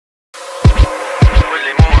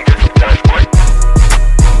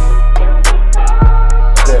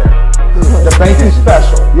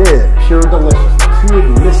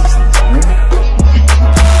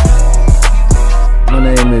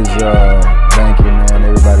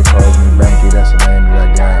person, man, that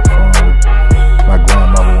I got from my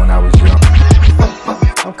grandmother when I was young.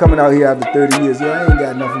 I'm coming out here after 30 years. Yeah, I ain't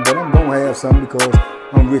got nothing, but I'm gonna have something because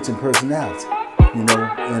I'm rich in personality, you know,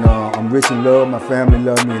 and I'm rich in love. My family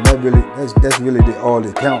love me, and that's really all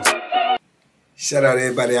that counts. Shout out to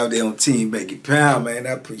everybody out there on Team Banky Pound, man.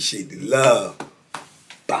 I appreciate the love.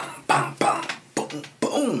 Bam, bam, bam, boom,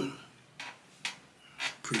 boom.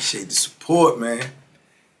 Appreciate the support, man.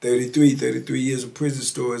 33 years of prison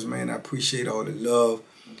stories, man. I appreciate all the love.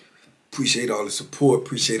 Appreciate all the support.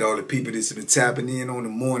 Appreciate all the people that's been tapping in on the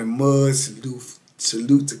morning mud.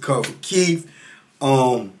 Salute to Cover Keith.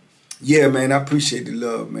 Yeah, man, I appreciate the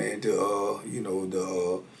love, man.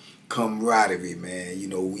 The camaraderie, man. You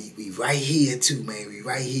know, we right here too, man. We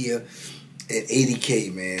right here at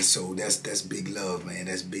 80K, man. So that's big love, man.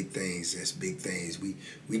 That's big things. That's big things.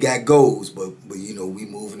 We got goals, but you know, we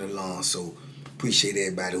moving along. So appreciate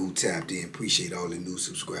everybody who tapped in. Appreciate all the new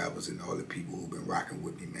subscribers and all the people who've been rocking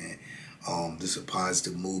with me, man. This is a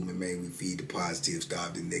positive movement, man. We feed the positive,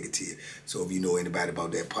 starve the negative. So if you know anybody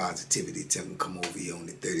about that positivity, tell them come over here on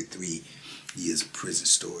the 33 years of prison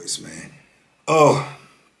stories, man. Oh,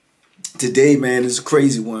 today, man, is a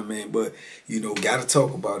crazy one, man. But, you know, gotta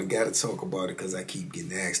talk about it. Gotta talk about it because I keep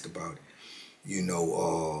getting asked about it. You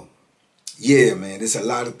know, yeah, man, there's a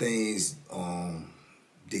lot of things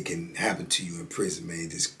that can happen to you in prison, man.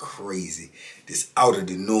 This crazy, this out of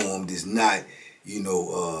the norm, this not, you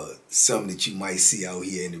know, something that you might see out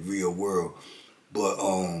here in the real world. But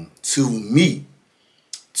to me,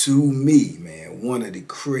 man, one of the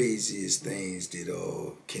craziest things that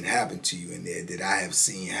can happen to you in there that I have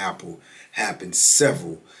seen happen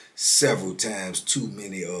several times, too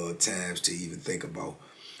many times to even think about,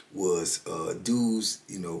 was dudes,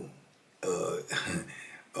 you know,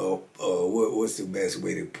 what's the best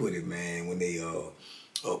way to put it, man? When they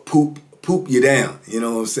poop you down, you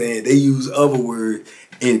know what I'm saying? They use other words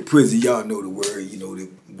in prison. Y'all know the word, you know, the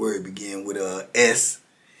word begin with a S,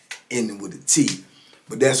 ending with a T.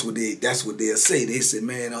 But that's what they'll say. They say,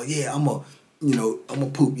 man, oh yeah, I'm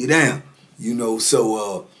gonna poop you down, you know.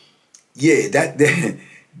 So yeah,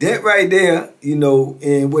 that right there, you know,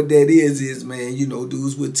 and what that is, man, you know,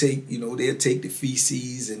 dudes would take, you know, they'll take the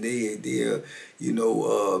feces and they'll, you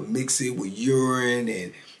know, mix it with urine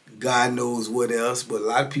and God knows what else. But a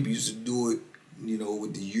lot of people used to do it, you know,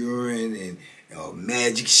 with the urine and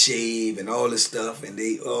magic shave and all this stuff. And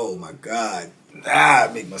they, oh my God,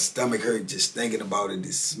 it make my stomach hurt just thinking about it,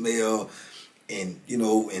 the smell. And, you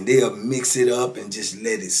know, and they'll mix it up and just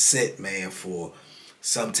let it set, man, for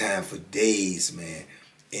sometime for days, man.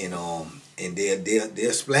 And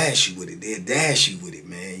they'll splash you with it. They'll dash you with it,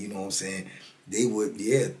 man. You know what I'm saying? They would,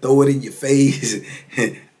 yeah, throw it in your face.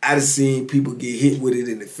 I done seen people get hit with it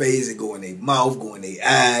in the face and go in their mouth, go in their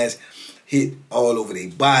eyes, hit all over their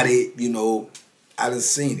body, you know. I done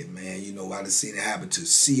seen it, man. You know, I done seen it happen to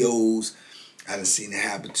COs. I done seen it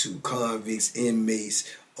happen to convicts, inmates,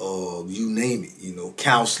 you name it, you know,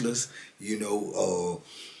 counselors, you know.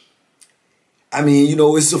 I mean, you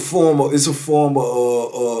know, it's a form of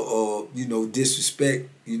you know, disrespect,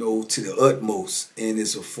 you know, to the utmost, and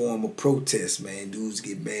it's a form of protest, man. Dudes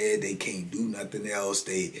get mad, they can't do nothing else.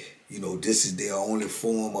 They, you know, this is their only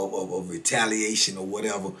form of retaliation or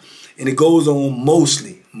whatever, and it goes on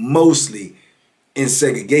mostly in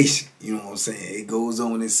segregation. You know what I'm saying? It goes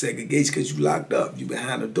on in segregation because you locked up, you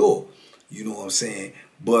behind a door. You know what I'm saying?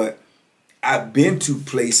 But I've been to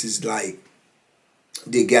places like,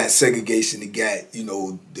 they got segregation, they got, you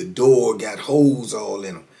know, the door got holes all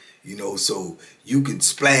in them, you know, so you can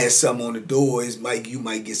splash something on the door. You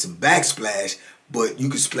might get some backsplash, but you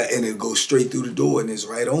can splash and it'll go straight through the door and it's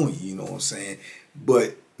right on you, you know what I'm saying?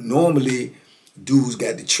 But normally, dudes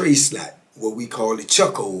got the tray slot, what we call the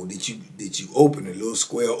chuck hole, that you open, a little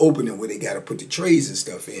square opening where they got to put the trays and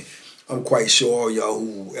stuff in. I'm quite sure all y'all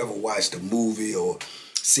who ever watched a movie or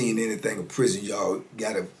seen anything in prison, y'all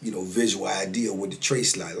got a, you know, visual idea what the tray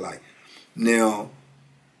slot like. Now,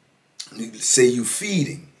 say you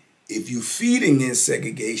feeding. If you feeding in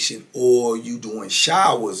segregation or you doing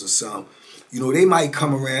showers or something, you know, they might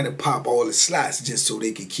come around and pop all the slots just so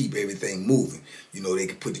they can keep everything moving. You know, they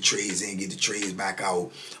can put the trays in, get the trays back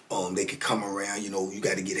out. They can come around, you know, you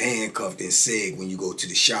got to get handcuffed and seg when you go to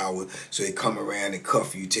the shower. So they come around and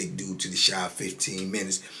cuff you, take dude to the shower 15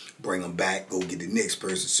 minutes, bring them back, go get the next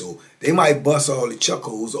person. So they might bust all the chuck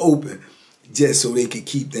holes open just so they can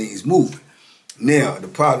keep things moving. Now, the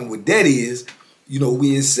problem with that is, you know,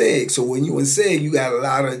 we in seg. So when you in seg, you got a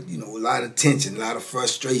lot of, you know, a lot of tension, a lot of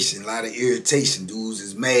frustration, a lot of irritation. Dudes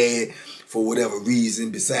is mad for whatever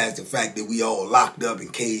reason, besides the fact that we all locked up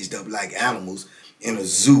and caged up like animals in a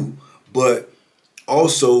zoo. But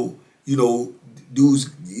also, you know, dudes,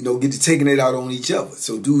 get to taking it out on each other.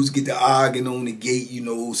 So dudes get to arguing on the gate,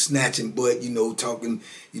 snatching butt, talking,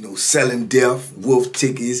 selling death, wolf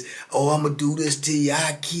tickets. Oh, I'm going to do this to you.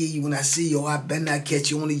 I kill you when I see you. I better not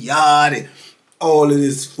catch you on the yard. And all of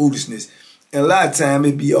this foolishness. And a lot of time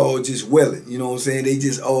it be all just welling. You know what I'm saying? They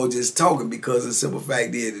just all just talking because of the simple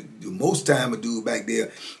fact that most time a dude back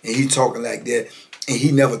there and he talking like that and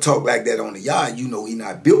he never talked like that on the yard, he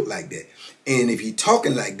not built like that. And if he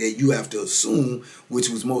talking like that, you have to assume, which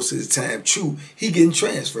was most of the time true, he getting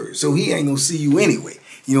transferred. So he ain't going to see you anyway.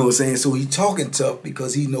 You know what I'm saying? So he talking tough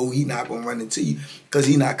because he know he not going to run into you because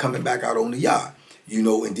he not coming back out on the yard.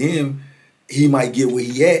 And then he might get where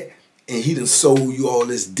he at and he done sold you all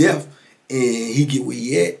this death and he get where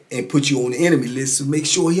he at and put you on the enemy list to make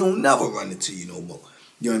sure he don't never run into you no more.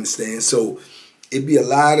 You understand? So it be a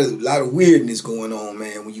lot of weirdness going on,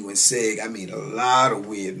 man, when you in SEG. I mean, a lot of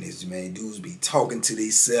weirdness, man. Dudes be talking to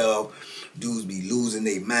themselves. Dudes be losing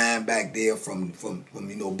their mind back there from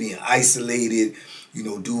being isolated.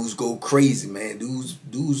 Dudes go crazy, man.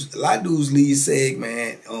 A lot of dudes leave SEG,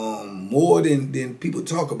 man, more than people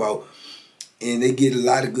talk about. And they get a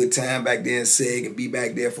lot of good time back there in SEG and be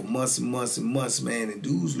back there for months and months and months, man. And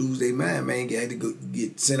dudes lose their mind, man. Had to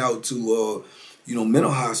get sent out to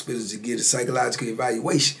mental hospitals to get a psychological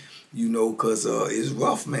evaluation, because it's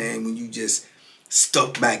rough, man, when you just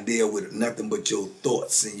stuck back there with nothing but your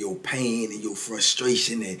thoughts and your pain and your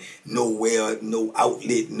frustration and nowhere, no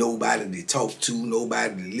outlet, nobody to talk to,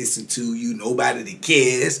 nobody to listen to you, nobody that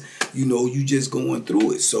cares, you just going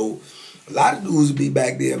through it. So a lot of dudes be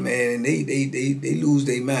back there, man, and they lose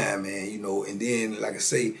their mind, man, and then, like I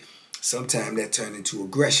say, sometimes that turn into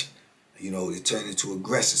aggression. They turn into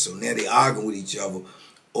aggression. So now they arguing with each other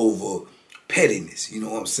over pettiness. You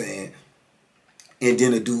know what I'm saying? And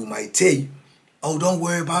then a dude might tell you, oh, don't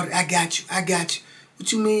worry about it. I got you. I got you.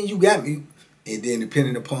 What you mean you got me? And then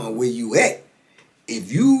depending upon where you at,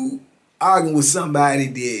 if you arguing with somebody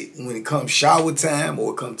that when it comes shower time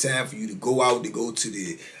or it comes time for you to go out to go to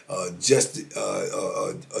the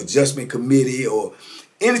adjustment committee or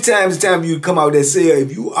anytime it's time for you to come out that cell,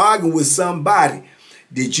 if you arguing with somebody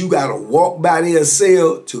that you got to walk by their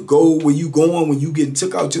cell to go where you going when you getting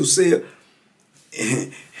took out your cell,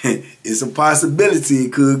 it's a possibility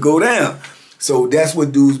it could go down. So that's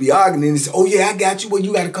what dudes be arguing. And they say, oh, yeah, I got you. Well,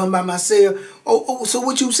 you got to come by my cell. Oh, so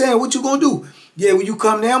what you saying? What you going to do? Yeah, when you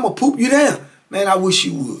come down, I'm going to poop you down. Man, I wish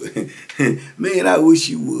you would. Man, I wish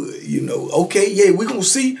you would. Okay, yeah, we going to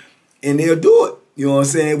see. And they'll do it. You know what I'm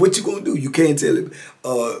saying? What you gonna do? You can't tell it,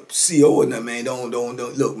 CO or nothing, man. Don't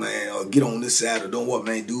look, man. Get on this side or don't what,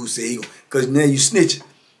 man. Dude say, because now you snitching.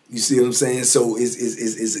 You see what I'm saying? So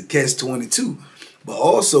it's a catch-22. But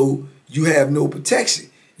also you have no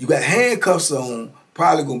protection. You got handcuffs on.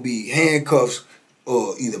 Probably gonna be handcuffs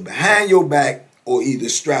either behind your back or either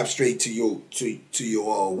strapped straight to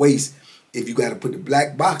your waist. If you got to put the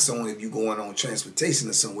black box on, if you going on transportation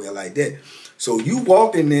or somewhere like that. So you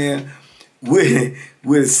walk in there with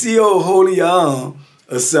a CO holding your arm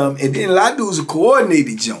or something, and then a lot of dudes are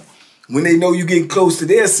coordinated jump. When they know you getting close to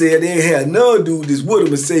their cell, they have another dude that's with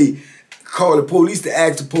them and say, call the police to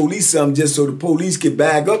ask the police something just so the police can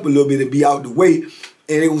back up a little bit and be out the way, and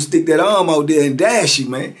they gonna stick that arm out there and dash you,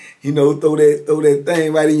 man. Throw that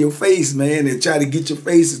thing right in your face, man, and try to get your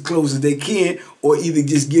face as close as they can, or either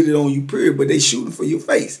just get it on you, period, but they shooting for your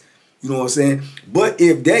face. You know what I'm saying? But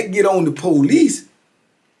if that get on the police,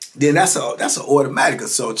 then that's an automatic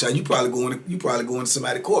assault charge. You probably go into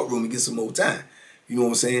somebody's courtroom and get some more time. You know what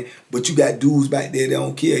I'm saying? But you got dudes back there that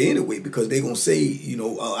don't care anyway because they gonna say,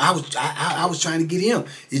 I was trying to get him.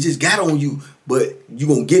 It just got on you, but you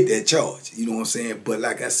gonna get that charge. You know what I'm saying? But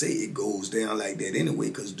like I say, it goes down like that anyway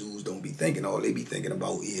because dudes don't be thinking. All they be thinking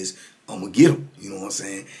about is I'm gonna get him. You know what I'm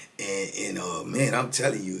saying? And man, I'm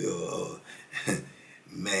telling you,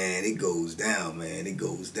 man, it goes down, man. It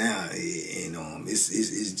goes down, and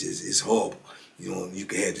it's horrible. You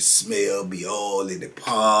can have the smell be all in the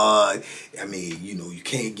pod. I mean, you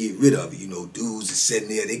can't get rid of it. Dudes are sitting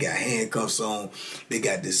there, they got handcuffs on, they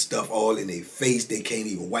got this stuff all in their face. They can't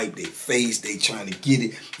even wipe their face. They trying to get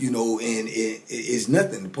it, and it's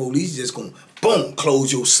nothing. The police just gonna boom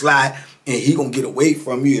close your slot. And he gonna get away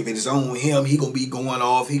from you. If it's on him, he gonna be going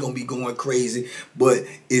off. He gonna be going crazy. But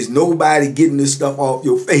is nobody getting this stuff off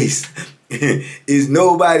your face? Is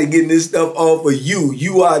nobody getting this stuff off of you?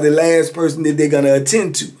 You are the last person that they're gonna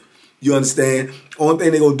attend to. You understand? Only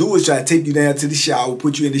thing they're gonna do is try to take you down to the shower,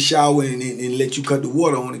 put you in the shower, and let you cut the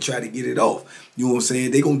water on and try to get it off. You know what I'm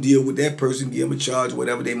saying? They're gonna deal with that person, give them a charge,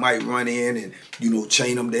 whatever they might run in, and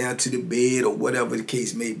chain them down to the bed or whatever the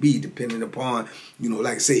case may be, depending upon,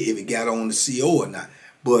 like I say, if it got on the CO or not.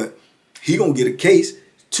 But he gonna get a case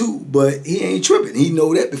too, but he ain't tripping. He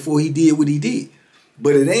know that before he did what he did.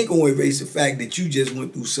 But it ain't gonna erase the fact that you just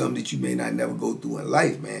went through something that you may not never go through in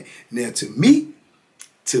life, man. Now, to me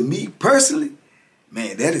personally,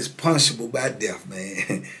 man, that is punishable by death,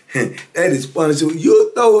 man. That is punishable.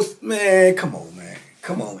 You those, man, come on, man.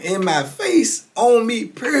 Come on. In my face, on me,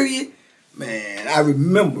 period. Man, I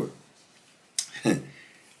remember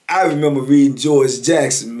reading George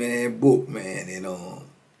Jackson, man, book, man, and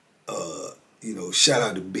you know, shout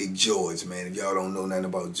out to Big George, man. If y'all don't know nothing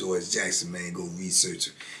about George Jackson, man, go research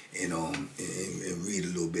it and read a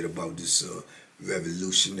little bit about this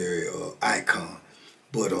revolutionary icon.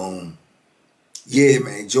 But yeah,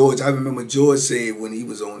 man, George. I remember George said when he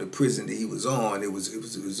was on the prison that he was on, it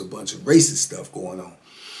was a bunch of racist stuff going on.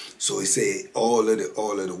 So he said all of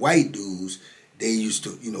the white dudes, they used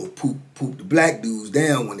to, you know, poop the black dudes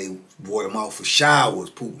down when they brought them out for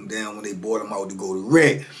showers, poop them down when they brought them out to go to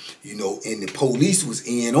rec, you know, and the police was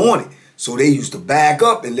in on it. So they used to back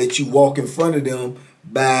up and let you walk in front of them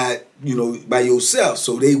by yourself.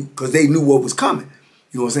 So because they knew what was coming.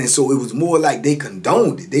 You know what I'm saying? So it was more like they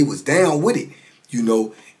condoned it. They was down with it, you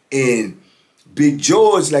know. And Big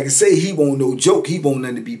George, like I say, he won't no joke. He won't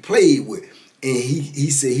nothing to be played with. And he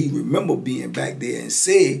said he remember being back there and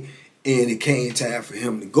said, and it came time for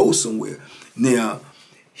him to go somewhere. Now,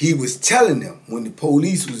 he was telling them when the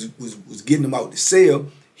police was getting him out the cell,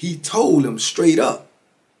 he told them straight up,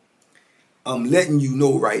 I'm letting you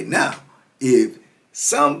know right now, if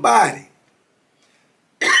somebody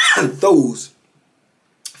throws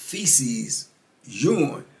feces,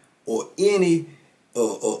 urine, or any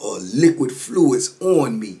liquid fluids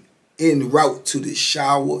on me en route to the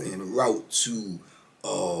shower, en route to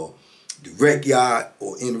the rec yard,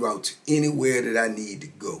 or en route to anywhere that I need to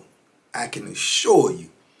go, I can assure you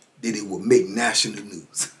that it will make national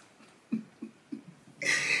news.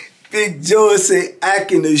 Big George said, I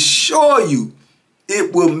can assure you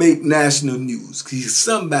it will make national news, because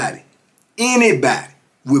somebody, anybody,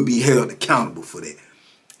 will be held accountable for that.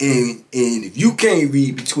 And if you can't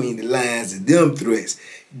read between the lines of them threats,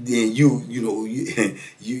 then you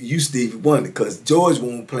Stevie Wonder, because George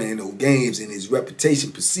won't play no games, and his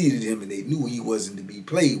reputation preceded him, and they knew he wasn't to be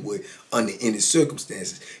played with under any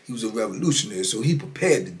circumstances. He was a revolutionary, so he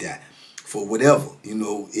prepared to die for whatever, you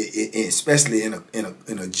know, especially in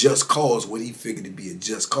a just cause, what he figured to be a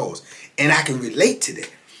just cause. And I can relate to that,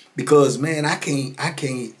 because man, I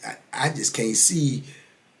just can't see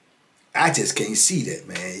that,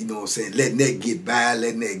 man. You know what I'm saying? Letting that get by,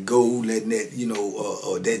 letting that go, letting that, you know,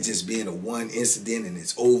 or that just being a one incident and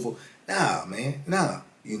it's over. Nah, man, nah,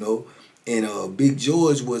 you know. And Big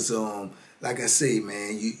George was, like I say,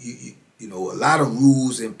 man, you know, a lot of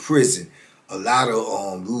rules in prison, a lot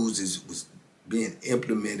of rules was being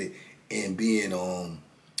implemented and being,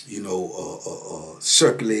 you know,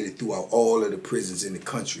 circulated throughout all of the prisons in the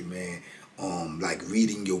country, man. Like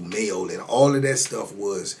reading your mail and all of that stuff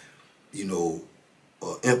was, you know,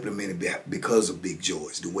 implemented because of Big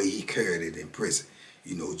George, the way he carried it in prison.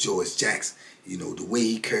 You know, George Jackson, you know, the way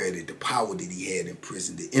he carried it, the power that he had in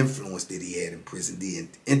prison, the influence that he had in prison, the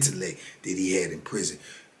intellect that he had in prison,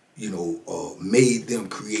 you know, made them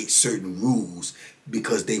create certain rules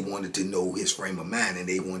because they wanted to know his frame of mind, and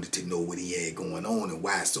they wanted to know what he had going on, and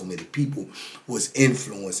why so many people was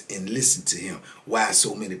influenced and listened to him, why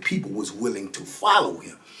so many people was willing to follow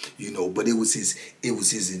him. You know, but it was his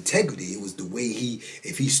integrity. It was the way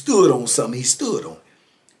if he stood on something, he stood on it.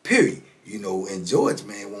 Period. You know, and George,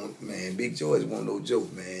 man, Big George wasn't no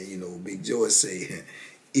joke, man. You know, Big George say,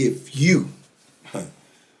 if you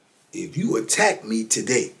attack me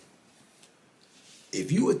today,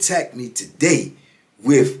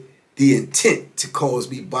 with the intent to cause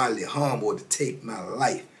me bodily harm or to take my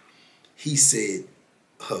life, he said,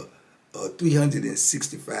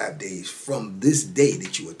 365 days from this day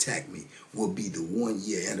that you attack me will be the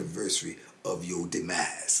 1-year anniversary of your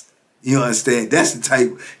demise. You understand? That's the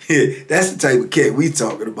type of cat we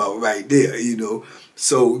talking about right there, you know.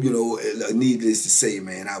 So, you know, needless to say,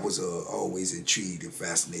 man, I was always intrigued and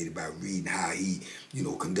fascinated by reading how he, you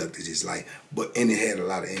know, conducted his life. And it had a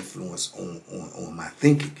lot of influence on my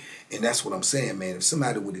thinking. And that's what I'm saying, man. If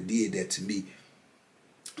somebody would have did that to me,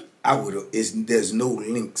 I would have. There's no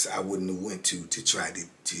links I wouldn't have went to try to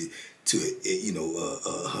you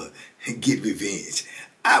know, get revenge.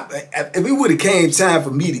 If it would have came time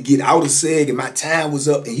for me to get out of SEG and my time was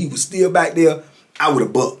up and he was still back there, I would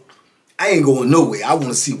have bucked. I ain't going nowhere. I want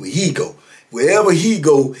to see where he go. Wherever he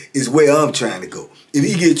go is where I'm trying to go. If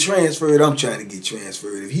he get transferred, I'm trying to get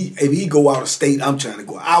transferred. If he go out of state, I'm trying to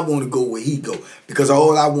go. I want to go where he go, because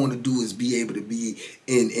all I want to do is be able to be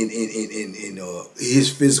in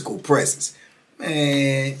his physical presence,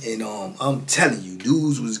 man. And I'm telling you,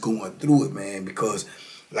 dudes was going through it, man, because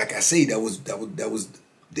like I say, that was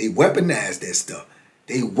they weaponized that stuff.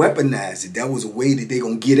 They weaponized it. That was a way that they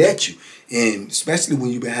gonna get at you, and especially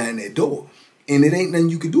when you behind that door, and it ain't nothing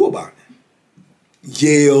you can do about it.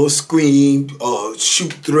 Yell, scream,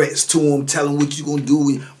 shoot threats to them, tell them what you're going to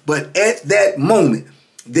do. But at that moment,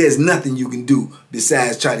 there's nothing you can do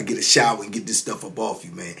besides try to get a shower and get this stuff up off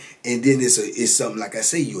you, man. And then it's something, like I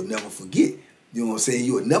say, you'll never forget. You know what I'm saying?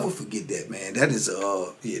 You'll never forget that, man. That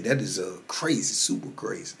is crazy, super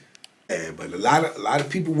crazy. Yeah, but a lot of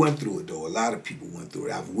people went through it, though. A lot of people went through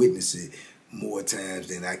it. I've witnessed it more times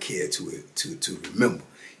than I care to remember.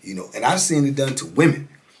 You know, and I've seen it done to women.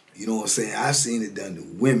 You know what I'm saying? I've seen it done to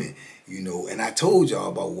women, you know, and I told y'all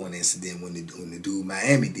about one incident when the dude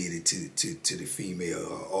Miami did it to the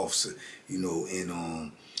female officer, you know,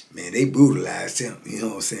 and man, they brutalized him, you know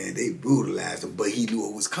what I'm saying? They brutalized him, but he knew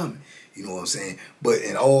it was coming, you know what I'm saying? But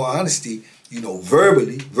in all honesty, you know,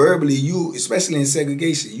 verbally, you, especially in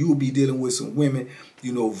segregation, you will be dealing with some women,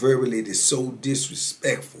 you know, verbally that's so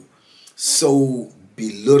disrespectful, so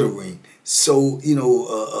belittling, so, you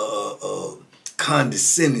know,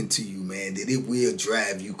 condescending to you, man, that it will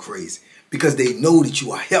drive you crazy, because they know that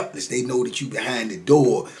you are helpless. They know that you behind the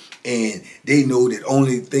door, and they know that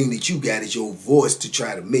only thing that you got is your voice to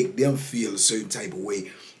try to make them feel a certain type of way.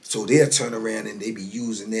 So they'll turn around and they be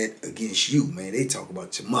using that against you, man. They talk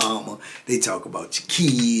about your mama, they talk about your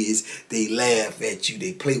kids, they laugh at you,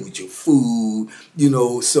 they play with your food, you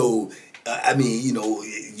know. So I mean, you know,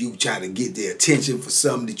 you try to get their attention for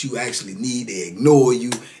something that you actually need, they ignore you.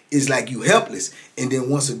 It's like you helpless. And then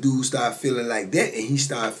once a dude start feeling like that, and he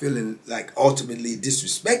start feeling like ultimately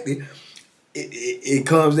disrespected, it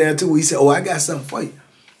comes down to where he said, oh, I got something for you.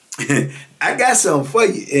 I got something for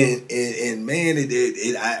you. And man,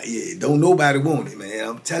 don't nobody want it, man.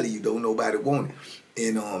 I'm telling you, don't nobody want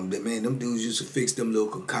it. And man, them dudes used to fix them little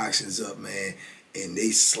concoctions up, man, and they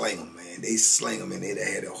slang them, man. They slang them, and they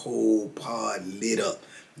had a whole pod lit up.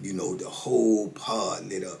 You know, the whole pod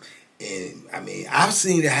lit up. And I mean, I've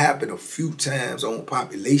seen it happen a few times on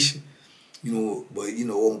population, you know, but you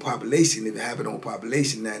know, on population, if it happened on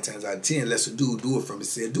population, 9 times out of 10, unless a dude do it from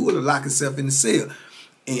his cell, do it to lock himself in the cell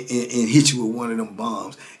and hit you with one of them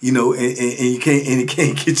bombs, you know, and you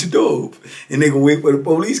can't get your door open. And they gonna wait for the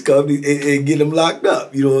police come and get them locked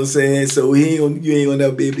up, you know what I'm saying? So you ain't gonna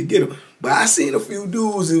never be able to get them. But I seen a few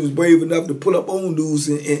dudes who was brave enough to pull up on dudes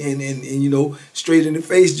and you know, straight in the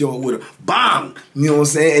face joint with a bang, you know what I'm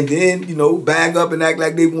saying? And then, you know, bag up and act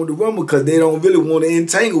like they want to rumble, because they don't really want to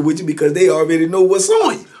entangle with you, because they already know what's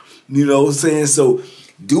on you. You know what I'm saying? So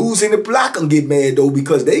dudes in the block gonna get mad though,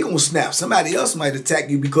 because they gonna snap. Somebody else might attack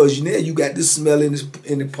you because you got this smell in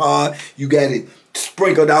the pod, you got it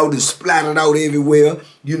sprinkled out and splattered out everywhere,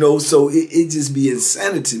 you know. So it just be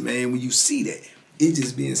insanity, man, when you see that. It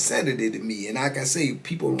just be insanity to me. And like I say,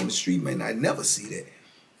 people on the street might not never see that.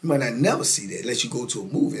 You might not never see that unless you go to a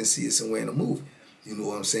movie and see it somewhere in a movie. You know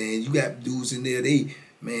what I'm saying? You got dudes in there,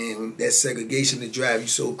 man, that segregation that drive you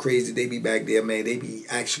so crazy, they be back there, man, they be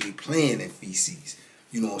actually playing in feces.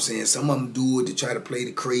 You know what I'm saying? Some of them do it to try to play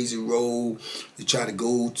the crazy role, to try to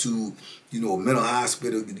go to, you know, a mental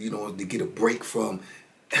hospital, you know, to get a break from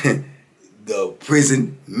the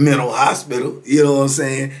prison mental hospital. You know what I'm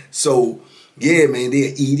saying? So yeah, man,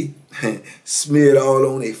 they'll eat it, smear it all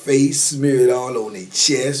on their face, smear it all on their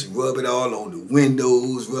chest, rub it all on the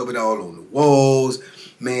windows, rub it all on the walls.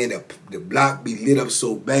 Man, the block be lit up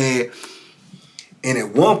so bad. And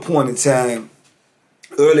at one point in time,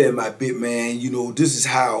 early in my bit, man, you know, this is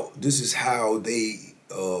how they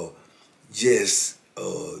just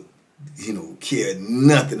you know, care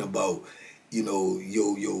nothing about, you know,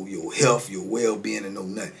 your health, your well-being, and no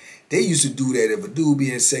nothing. They used to do that. If a dude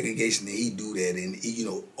be in segregation, then he do that, and you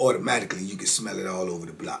know, automatically you can smell it all over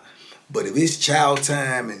the block. But if it's child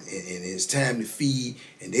time and it's time to feed,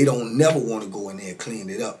 and they don't never want to go in there and clean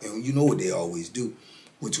it up, and you know what they always do,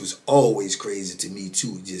 which was always crazy to me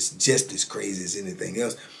too, just as crazy as anything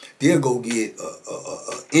else. They'll go get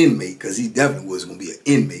a inmate, because he definitely was gonna be an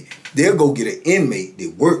inmate. They'll go get an inmate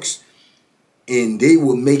that works, and they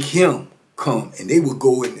will make him come, and they will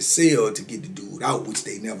go in the cell to get the dude tussled out, which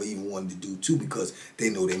they never even wanted to do too, because they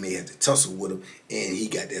know they may have to tussle with him, and he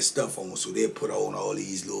got that stuff on, so they'll put on all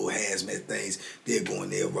these little hazmat things. They'll go in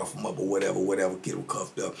there, rough him up or whatever, get him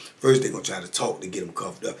cuffed up. First, they're going to try to talk to get him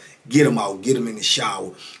cuffed up, get him out, get him in the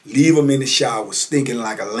shower, leave him in the shower stinking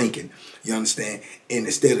like a Lincoln, you understand? And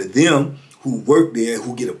instead of them who work there,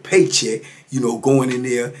 who get a paycheck, you know, going in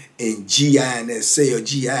there and GIing that cell,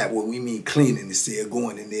 GI, what we mean cleaning the cell,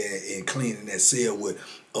 going in there and cleaning that cell with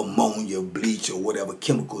ammonia, bleach, or whatever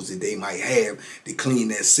chemicals that they might have to clean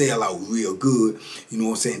that cell out real good. You know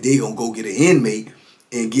what I'm saying? They gonna go get an inmate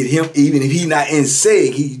and get him, even if he not in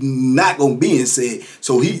SEG, he not gonna be in SEG.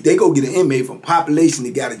 So they go get an inmate from population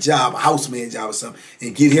that got a job, a houseman job or something,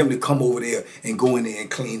 and get him to come over there and go in there and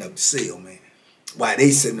clean up the cell, man. While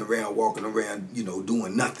they sitting around, walking around, you know,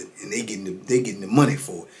 doing nothing, and they getting the money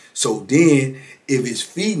for it. So then, if it's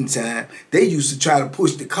feeding time, they used to try to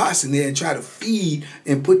push the carts in there and try to feed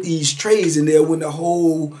and put these trays in there when the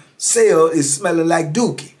whole cell is smelling like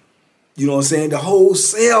dookie. You know what I'm saying? The whole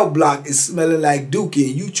cell block is smelling like dookie,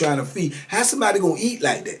 and you trying to feed. How somebody gonna eat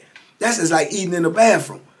like that? That's just like eating in the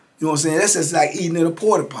bathroom. You know what I'm saying? That's just like eating in a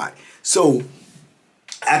porta potty. So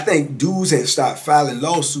I think dudes have started filing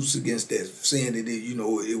lawsuits against that, saying that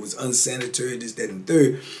it was unsanitary, this, that, and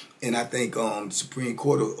third. And I think the Supreme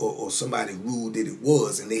Court or somebody ruled that it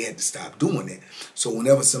was, and they had to stop doing that. So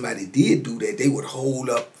whenever somebody did do that, they would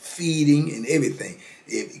hold up feeding and everything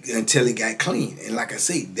until it got clean. And like I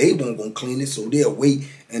say, they won't go clean it, so they'll wait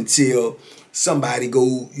until somebody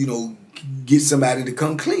go, get somebody to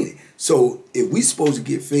come clean it. So if we supposed to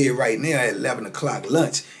get fed right now at 11 o'clock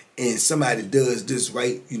lunch, and somebody does this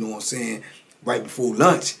right, you know what I'm saying, right before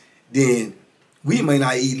lunch, then we may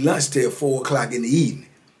not eat lunch till 4 o'clock in the evening.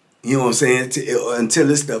 You know what I'm saying? Until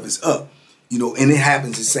this stuff is up. And it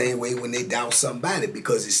happens the same way when they douse somebody,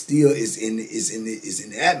 because it still is in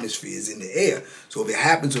the atmosphere, it's in the air. So if it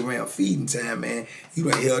happens around feeding time, man, you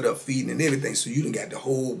done held up feeding and everything. So you done got the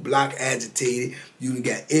whole block agitated. You done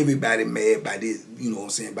got everybody mad by this, you know what I'm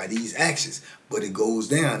saying, by these actions. But it goes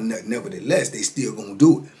down. Nevertheless, they still gonna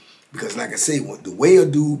do it. Because like I say, the way a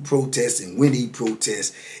dude protests and when he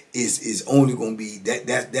protests is only gonna be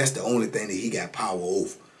that's the only thing that he got power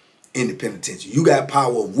over in the penitentiary. You got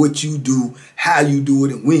power of what you do, how you do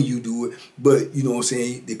it, and when you do it. But you know what I'm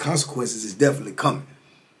saying, the consequences is definitely coming.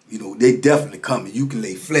 They definitely coming. You can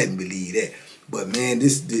lay flat and believe that. But man,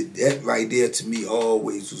 that right there to me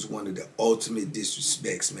always was one of the ultimate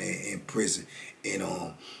disrespects, man, in prison. And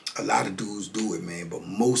a lot of dudes do it, man, but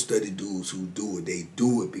most of the dudes who do it, they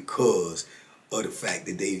do it because of the fact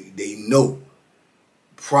that they know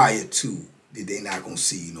prior to that they're not gonna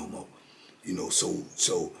see you no more. So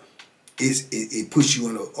it puts you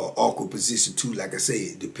in an awkward position too, like I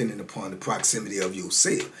say, depending upon the proximity of your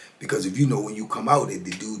cell. Because if when you come out, that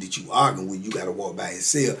the dude that you arguing with, you got to walk by his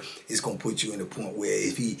cell, it's going to put you in a point where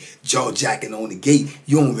if he jaw-jacking on the gate,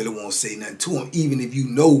 you don't really want to say nothing to him, even if you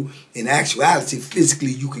know in actuality,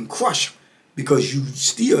 physically, you can crush him. Because you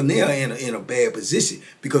still there in a bad position.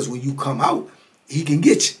 Because when you come out, he can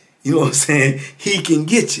get you. You know what I'm saying? He can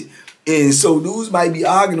get you. And so dudes might be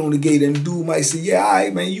arguing on the gate, and the dude might say, yeah, all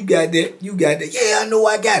right, man, you got that. Yeah, I know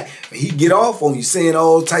I got it. And he get off on you saying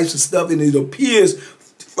all types of stuff, and it appears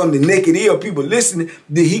from the naked ear of people listening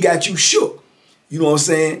that he got you shook. You know what I'm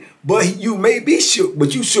saying? But you may be shook,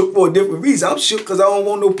 but you shook for a different reason. I'm shook because I don't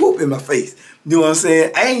want no poop in my face. You know what I'm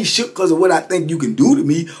saying? I ain't shook because of what I think you can do to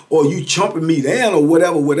me, or you chomping me down, or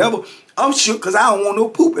whatever. I'm shook because I don't want no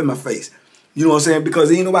poop in my face. You know what I'm saying?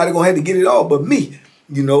 Because ain't nobody going to have to get it all but me.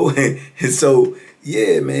 And so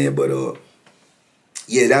yeah, man, but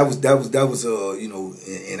yeah, that was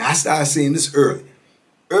and I started seeing this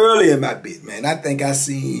early in my bit, man. I think I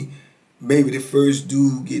seen maybe the first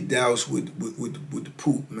dude get doused with the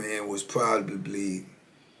poop, man, was probably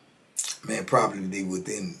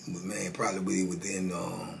within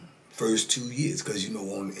first 2 years, because in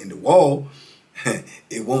the wall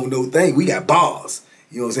it won't no thing. We got bars.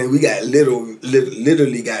 You know what I'm saying? We got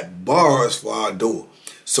literally got bars for our door.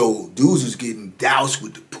 So dudes was getting doused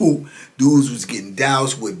with the poop. Dudes was getting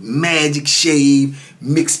doused with magic shave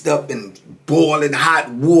mixed up in boiling hot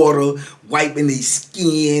water, wiping their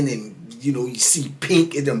skin, and you see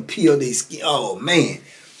pink and them peel their skin. Oh man.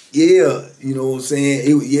 Yeah, you know what I'm saying?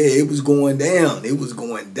 It was going down. It was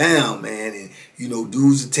going down, man. And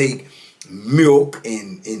dudes would take milk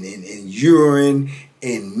and urine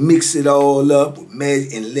and mix it all up with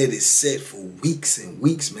magic and let it set for weeks and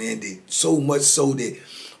weeks, man. So much so that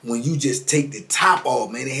when you just take the top off,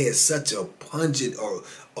 man, it has such a pungent or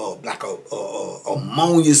like a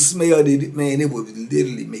ammonia smell that, man, it would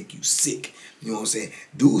literally make you sick. You know what I'm saying?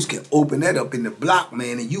 Dudes can open that up in the block,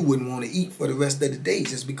 man, and you wouldn't want to eat for the rest of the day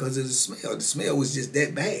just because of the smell. The smell was just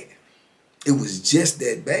that bad. It was just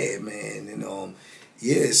that bad, man. And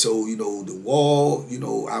yeah, so, you know, the wall, you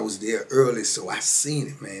know, I was there early, so I seen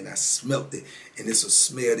it, man. I smelt it, and it's a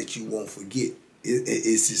smell that you won't forget.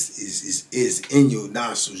 It's in your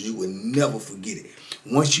nostrils. You will never forget it.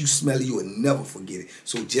 Once you smell it, you will never forget it.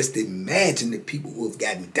 So just imagine the people who have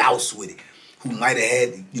gotten doused with it, who might have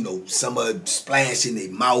had, you know, some splash in their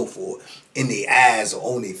mouth or in their eyes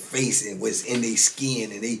or on their face and what's in their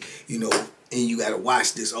skin, and they, you know, and you got to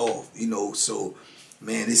wash this off, you know. So,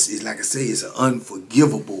 man, it's like I say, it's an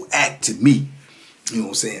unforgivable act to me. You know what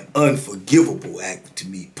I'm saying? Unforgivable act to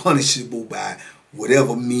me, punishable by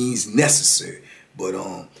whatever means necessary. But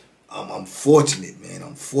I'm fortunate, man.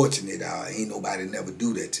 I'm fortunate. Ain't nobody never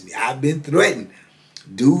do that to me. I've been threatened.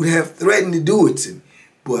 Dude have threatened to do it to me,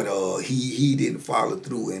 but he didn't follow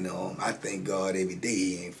through. And I thank God every day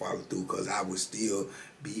he ain't followed through, because I would still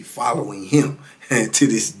be following him to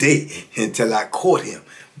this day until I caught him.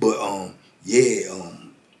 But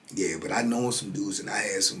yeah, but I know some dudes, and I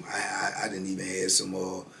had some. I didn't even have some.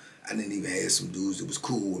 I didn't even have some dudes that was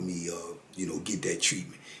cool with me. You know, get that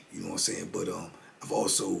treatment. You know what I'm saying? But I've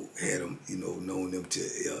also had them. You know, known them to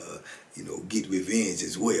you know, get revenge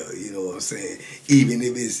as well. You know what I'm saying? Even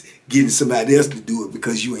if it's getting somebody else to do it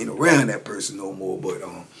because you ain't around that person no more. But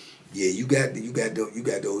yeah, you got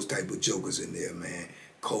those type of jokers in there, man.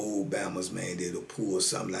 Cold bammers, man, that'll pull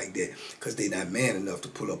something like that because they not man enough to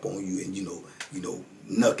pull up on you and you know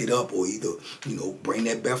knuck it up, or either, you know, bring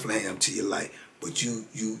that Bethlehem to your life. But you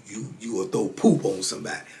will throw poop on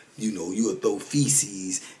somebody. You know, you will throw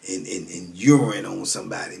feces and urine on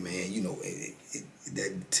somebody, man. You know,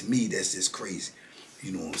 that to me, that's just crazy.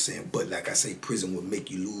 You know what I'm saying? But like I say, prison will make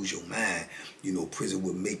you lose your mind. You know, prison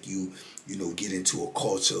will make you, you know, get into a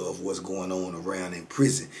culture of what's going on around in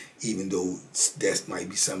prison, even though that might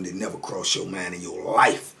be something that never crossed your mind in your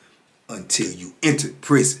life until you entered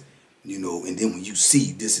prison. You know, and then when you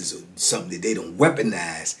see this is something that they don't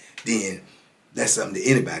weaponize, then that's something that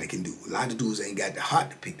anybody can do. A lot of dudes ain't got the heart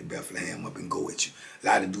to pick the Bethlehem up and go at you. A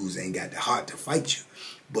lot of dudes ain't got the heart to fight you.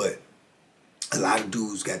 But a lot of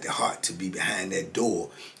dudes got the heart to be behind that door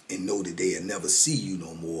and know that they'll never see you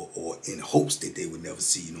no more, or in hopes that they would never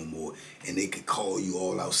see you no more. And they can call you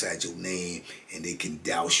all outside your name, and they can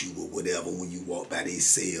douse you or whatever when you walk by their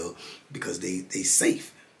cell, because they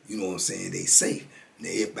safe. You know what I'm saying? They safe. Now,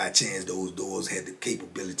 if by chance those doors had the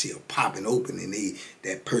capability of popping open and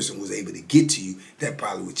that person was able to get to you, that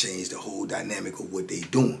probably would change the whole dynamic of what they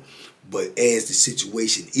doing. But as the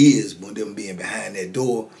situation is, when them being behind that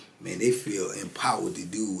door, man, they feel empowered to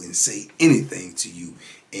do and say anything to you,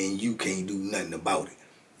 and you can't do nothing about it.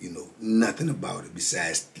 You know, nothing about it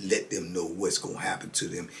besides let them know what's going to happen to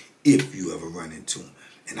them if you ever run into them.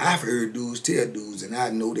 And I've heard dudes tell dudes, and I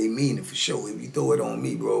know they mean it for sure. If you throw it on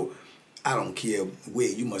me, bro, I don't care where,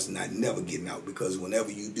 you must not never getting out, because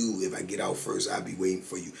whenever you do, if I get out first, I'll be waiting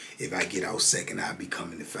for you. If I get out second, I'll be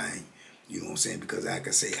coming to find you. You know what I'm saying? Because like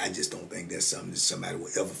I say, I just don't think that's something that somebody will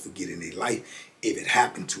ever forget in their life if it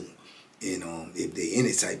happened to them. And if they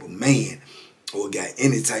any type of man or got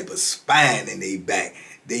any type of spine in their back,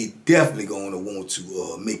 they definitely going to want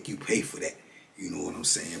to make you pay for that. You know what I'm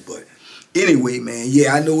saying? But anyway, man,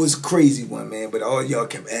 yeah, I know it's a crazy one, man, but all y'all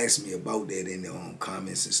kept asking me about that in the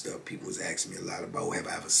comments and stuff. People was asking me a lot about, have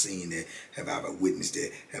I ever seen that? Have I ever witnessed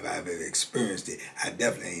it? Have I ever experienced it? I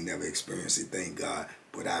definitely ain't never experienced it, thank God,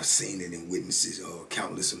 but I've seen it and witnessed it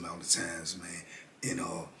countless amount of times, man. And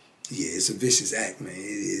yeah, it's a vicious act, man.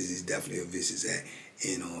 It's definitely a vicious act.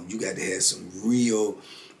 And you got to have some real,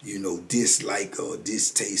 you know, dislike or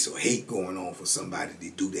distaste or hate going on for somebody to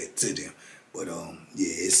do that to them. But yeah,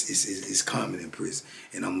 it's common in prison,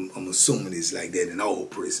 and I'm assuming it's like that in all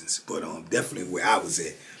prisons. But definitely where I was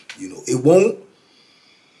at, you know, it won't,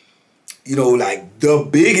 you know, like the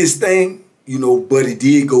biggest thing, you know, but it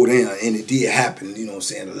did go down and it did happen. You know what I'm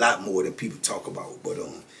saying? A lot more than people talk about. But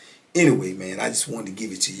anyway, man, I just wanted to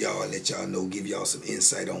give it to y'all, let y'all know, give y'all some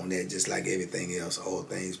insight on that, just like everything else, all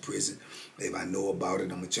things prison. If I know about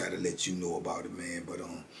it, I'm gonna try to let you know about it, man. But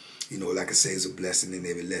you know, like I say, it's a blessing in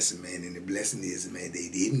every lesson, man. And the blessing is, man, they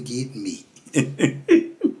didn't get me.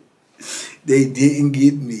 They didn't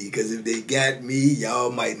get me, because if they got me,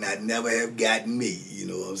 y'all might not never have gotten me. You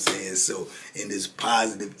know what I'm saying? So, and this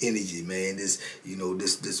positive energy, man, this, you know,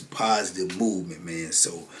 this positive movement, man.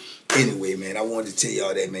 So, Anyway, man, I wanted to tell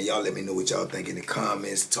y'all that, man. Y'all let me know what y'all think in the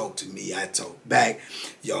comments. Talk to me. I talk back.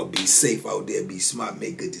 Y'all be safe out there. Be smart.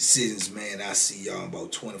 Make good decisions, man. I see y'all in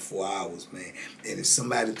about 24 hours, man. And if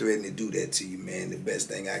somebody threatened to do that to you, man, the best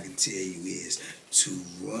thing I can tell you is to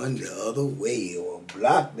run the other way or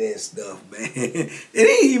block that stuff, man. It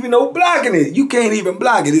ain't even no blocking it. You can't even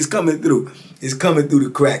block it. It's coming through. It's coming through the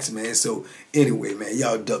cracks, man. So anyway, man,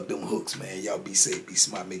 y'all duck them hooks, man. Y'all be safe, be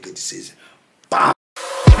smart, make good decisions. Bye.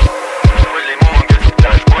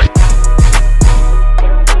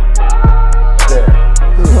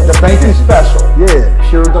 The banking special. Yeah.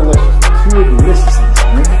 Pure delicious. Pure deliciousness,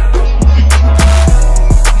 man.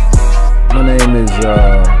 My name is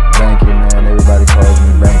Banky, man. Everybody calls me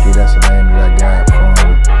Banky. That's the name that I got from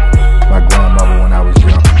my grandmother when I was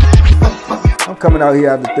young. I'm coming out here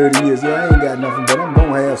after 30 years. Yeah, I ain't got nothing, but I'm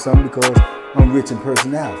gonna have something because I'm rich in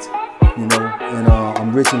personality, you know, and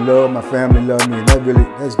I'm rich in love. My family love me, and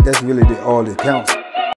that's really all that counts.